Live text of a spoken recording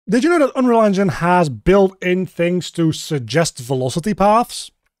Did you know that Unreal Engine has built-in things to suggest velocity paths,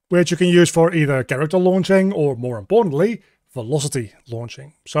 which you can use for either character launching or, more importantly, velocity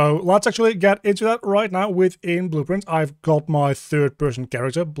launching? So let's actually get into that right now within Blueprint. I've got my third-person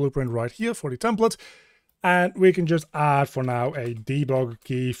character Blueprint right here for the template, and we can just add for now a debug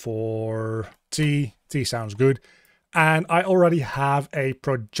key for T. T sounds good. And I already have a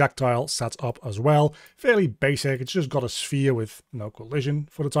projectile set up as well. Fairly basic. It's just got a sphere with no collision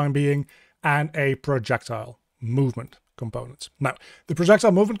for the time being and a projectile movement component. Now, the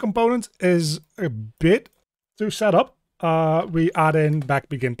projectile movement component is a bit to set up. We add in back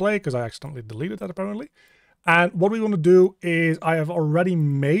begin play because I accidentally deleted that apparently. And what we want to do is I have already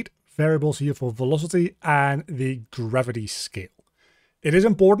made variables here for velocity and the gravity scale. It is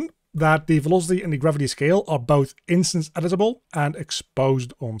important that the velocity and the gravity scale are both instance editable and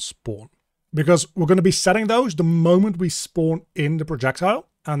exposed on spawn. Because we're going to be setting those the moment we spawn in the projectile,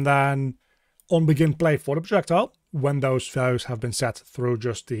 and then on begin play for the projectile, when those values have been set through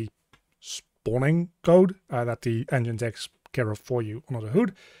just the spawning code that the engine takes care of for you under the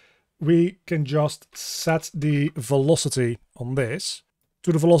hood, we can just set the velocity on this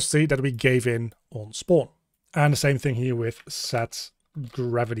to the velocity that we gave in on spawn. And the same thing here with set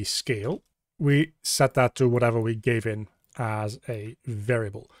gravity scale. We set that to whatever we gave in as a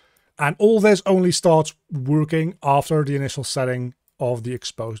variable. And all this only starts working after the initial setting of the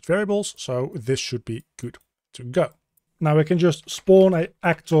exposed variables, so this should be good to go. Now we can just spawn an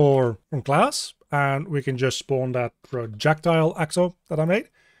actor from class, and we can just spawn that projectile actor that I made.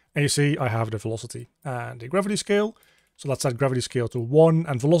 And you see I have the velocity and the gravity scale. So let's set gravity scale to 1,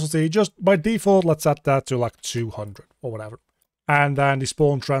 and velocity, just by default, let's set that to like 200 or whatever. And then the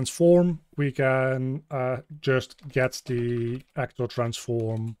spawn transform, we can just get the actor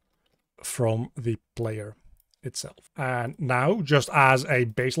transform from the player itself. And now, just as a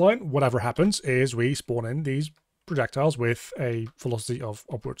baseline, whatever happens is we spawn in these projectiles with a velocity of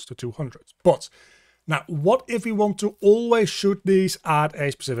upwards to 200. But now, what if we want to always shoot these at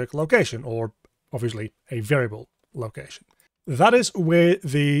a specific location, or obviously a variable location? That is where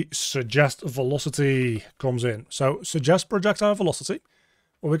the suggest velocity comes in. So suggest projectile velocity,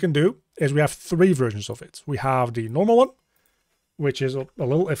 what we can do is we have 3 versions of it. We have the normal one, which is a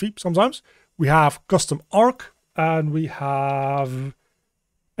little iffy sometimes. We have custom arc, and we have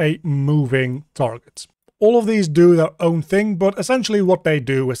a moving target. All of these do their own thing, but essentially what they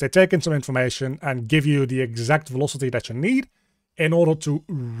do is they take in some information and give you the exact velocity that you need in order to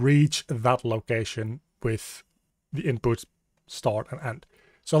reach that location with the input start and end.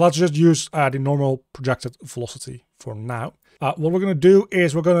 So let's just use the normal projected velocity for now. What we're going to do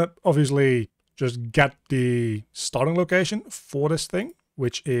is we're going to obviously just get the starting location for this thing,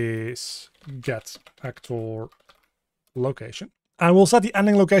 which is get actor location. And we'll set the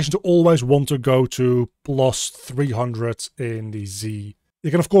ending location to always want to go to plus 300 in the Z.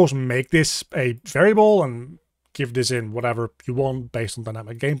 You can of course make this a variable and give this in whatever you want based on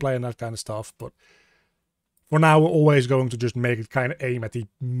dynamic gameplay and that kind of stuff, but for now, we're always going to just make it kind of aim at the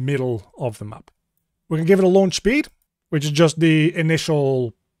middle of the map. We can give it a launch speed, which is just the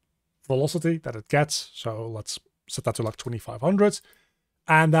initial velocity that it gets. So let's set that to like 2500.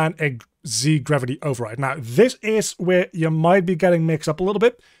 And then a Z gravity override. Now, this is where you might be getting mixed up a little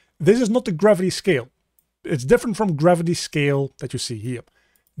bit. This is not the gravity scale. It's different from gravity scale that you see here.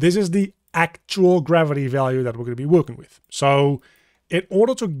 This is the actual gravity value that we're going to be working with. So in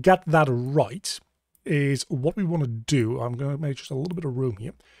order to get that right, is what we want to do, I'm going to make just a little bit of room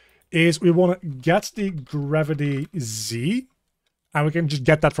here, is we want to get the gravity Z, and we can just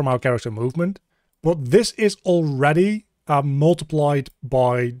get that from our character movement, but this is already multiplied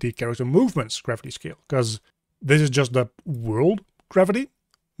by the character movement's gravity scale, because this is just the world gravity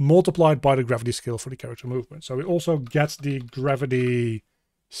multiplied by the gravity scale for the character movement. So we also get the gravity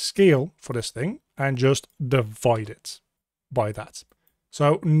scale for this thing and just divide it by that.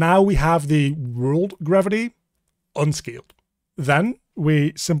 So now we have the world gravity unscaled. Then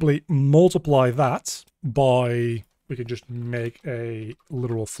we simply multiply that by, we can just make a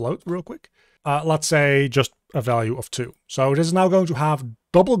literal float real quick. Let's say just a value of 2. So this is now going to have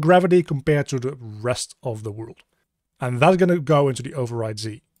double gravity compared to the rest of the world. And that's going to go into the override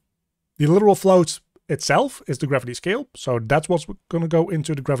Z. The literal float itself is the gravity scale. So that's what's going to go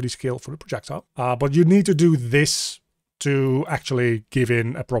into the gravity scale for the projectile. But you need to do this to actually give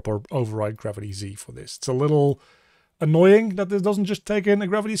in a proper override gravity Z for this. It's a little annoying that this doesn't just take in a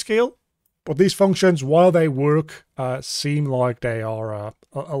gravity scale, but these functions, while they work, seem like they are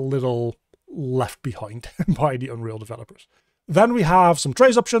a little left behind by the Unreal developers. Then we have some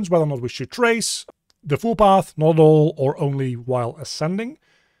trace options, whether or not we should trace the full path, not at all, or only while ascending.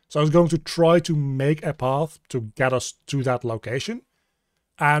 So it's going to try to make a path to get us to that location.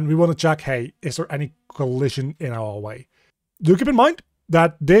 And we want to check, hey, is there any collision in our way? Do keep in mind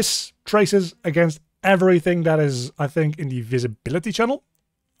that this traces against everything that is, I think, in the visibility channel,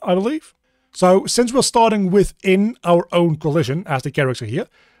 I believe. So since we're starting within our own collision as the character here,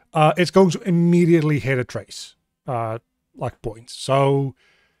 it's going to immediately hit a trace, like points. So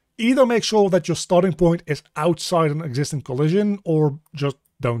either make sure that your starting point is outside an existing collision or just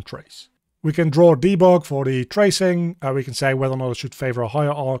don't trace. We can draw a debug for the tracing. We can say whether or not it should favor a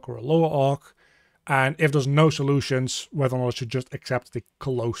higher arc or a lower arc. And if there's no solutions, whether or not it should just accept the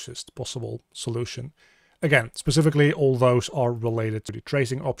closest possible solution. Again, specifically, all those are related to the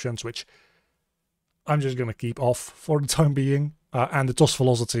tracing options, which I'm just going to keep off for the time being. And the toss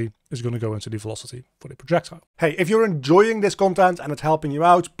velocity is going to go into the velocity for the projectile. Hey, if you're enjoying this content and it's helping you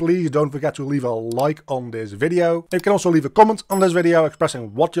out, please don't forget to leave a like on this video. You can also leave a comment on this video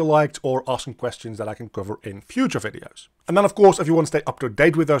expressing what you liked or asking questions that I can cover in future videos. And then, of course, if you want to stay up to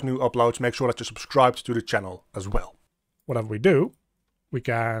date with those new uploads, make sure that you're subscribed to the channel as well. Whatever we do, we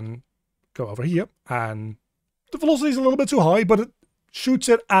can go over here, and the velocity is a little bit too high, but it shoots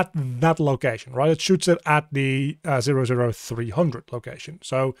it at that location, right? It shoots it at the 00300 location.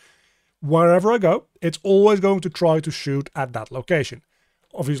 So wherever I go, it's always going to try to shoot at that location,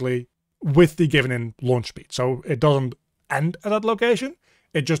 obviously with the given in launch speed. So it doesn't end at that location,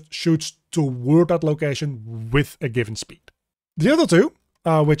 it just shoots toward that location with a given speed. The other two,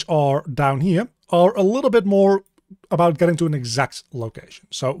 which are down here, are a little bit more about getting to an exact location.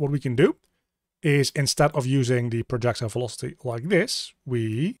 So what we can do is, instead of using the projectile velocity like this,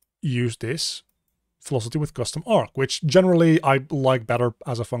 we use this velocity with custom arc, which generally I like better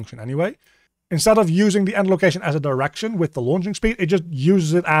as a function anyway. Instead of using the end location as a direction with the launching speed, it just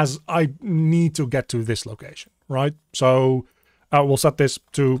uses it as I need to get to this location, right? So we'll set this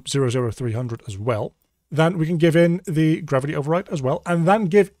to 00300 as well. Then we can give in the gravity override as well, and then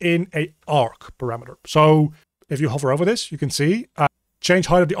give in a arc parameter. So if you hover over this, you can see change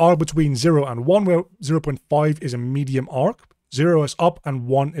height of the arc between 0 and 1, where 0.5 is a medium arc, 0 is up, and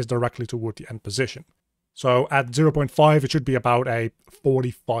 1 is directly toward the end position. So at 0.5, it should be about a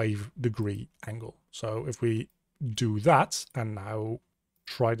 45-degree angle. So if we do that, and now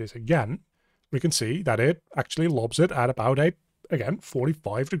try this again, we can see that it actually lobs it at about a, again,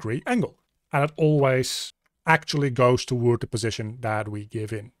 45-degree angle. And it always actually goes toward the position that we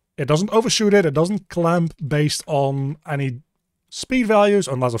give in. It doesn't overshoot it, it doesn't clamp based on any speed values,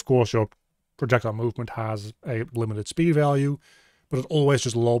 unless of course your projectile movement has a limited speed value, but it always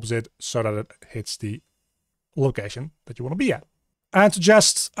just lobs it so that it hits the location that you want to be at. And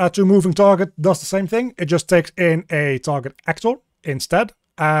Suggest to moving target does the same thing. It just takes in a target actor instead,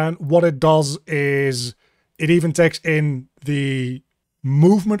 and what it does is it even takes in the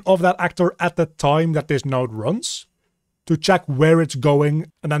movement of that actor at the time that this node runs to check where it's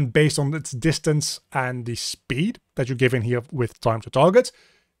going, and then based on its distance and the speed that you give in here with time to target,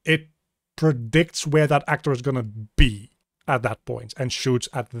 it predicts where that actor is going to be at that point and shoots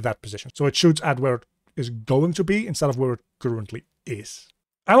at that position. So it shoots at where it is going to be instead of where it currently is.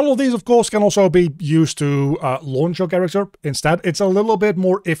 And all of these, of course, can also be used to launch your character instead. It's a little bit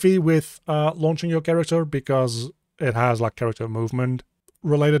more iffy with launching your character because it has like character movement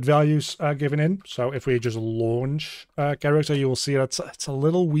related values given in. So if we just launch a character, you will see that it's a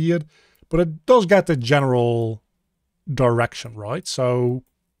little weird, but it does get the general direction, right? So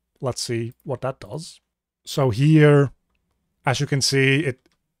let's see what that does. So here, as you can see, it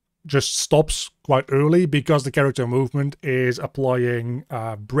just stops quite early because the character movement is applying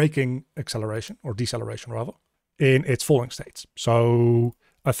braking acceleration, or deceleration rather, in its falling states. So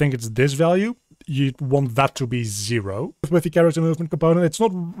I think it's this value. You'd want that to be 0 with the character movement component. It's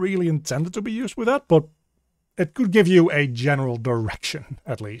not really intended to be used with that, but it could give you a general direction,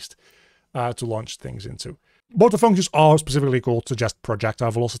 at least, to launch things into. Both the functions are specifically called Suggest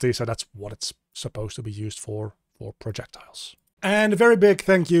projectile velocity, so that's what it's supposed to be used for projectiles. And a very big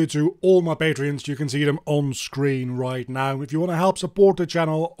thank you to all my Patreons. You can see them on screen right now. If you want to help support the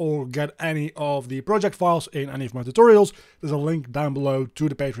channel or get any of the project files in any of my tutorials, there's a link down below to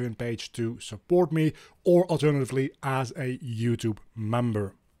the Patreon page to support me, or alternatively as a YouTube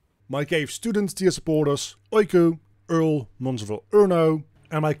member. My Cave Student tier supporters, Oiku, Earl, Monserville Erno,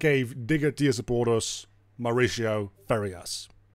 and my Cave Digger tier supporters, Mauricio Farias.